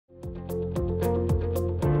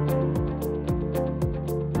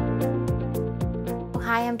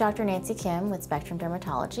Hi, I'm Dr. Nancy Kim with Spectrum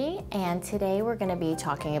Dermatology, and today we're going to be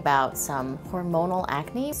talking about some hormonal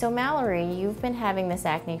acne. So Mallory, you've been having this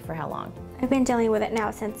acne for how long? I've been dealing with it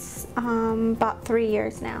now since about 3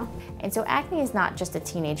 years now. And so acne is not just a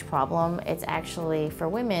teenage problem, it's actually, for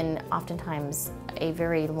women, oftentimes a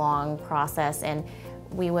very long process, and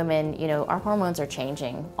we women, our hormones are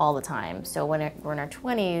changing all the time. So when we're in our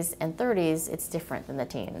 20s and 30s, it's different than the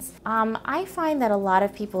teens. I find that a lot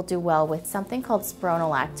of people do well with something called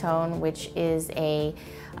Spironolactone, which is a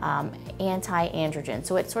anti-androgen.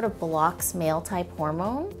 So it sort of blocks male-type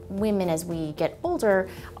hormone. Women, as we get older,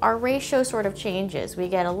 our ratio sort of changes. We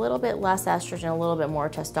get a little bit less estrogen, a little bit more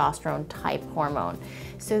testosterone-type hormone.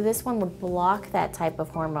 So this one would block that type of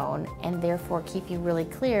hormone and therefore keep you really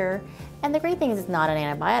clear. And the great thing is it's not an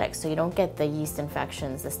antibiotic, so you don't get the yeast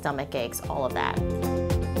infections, the stomach aches, all of that.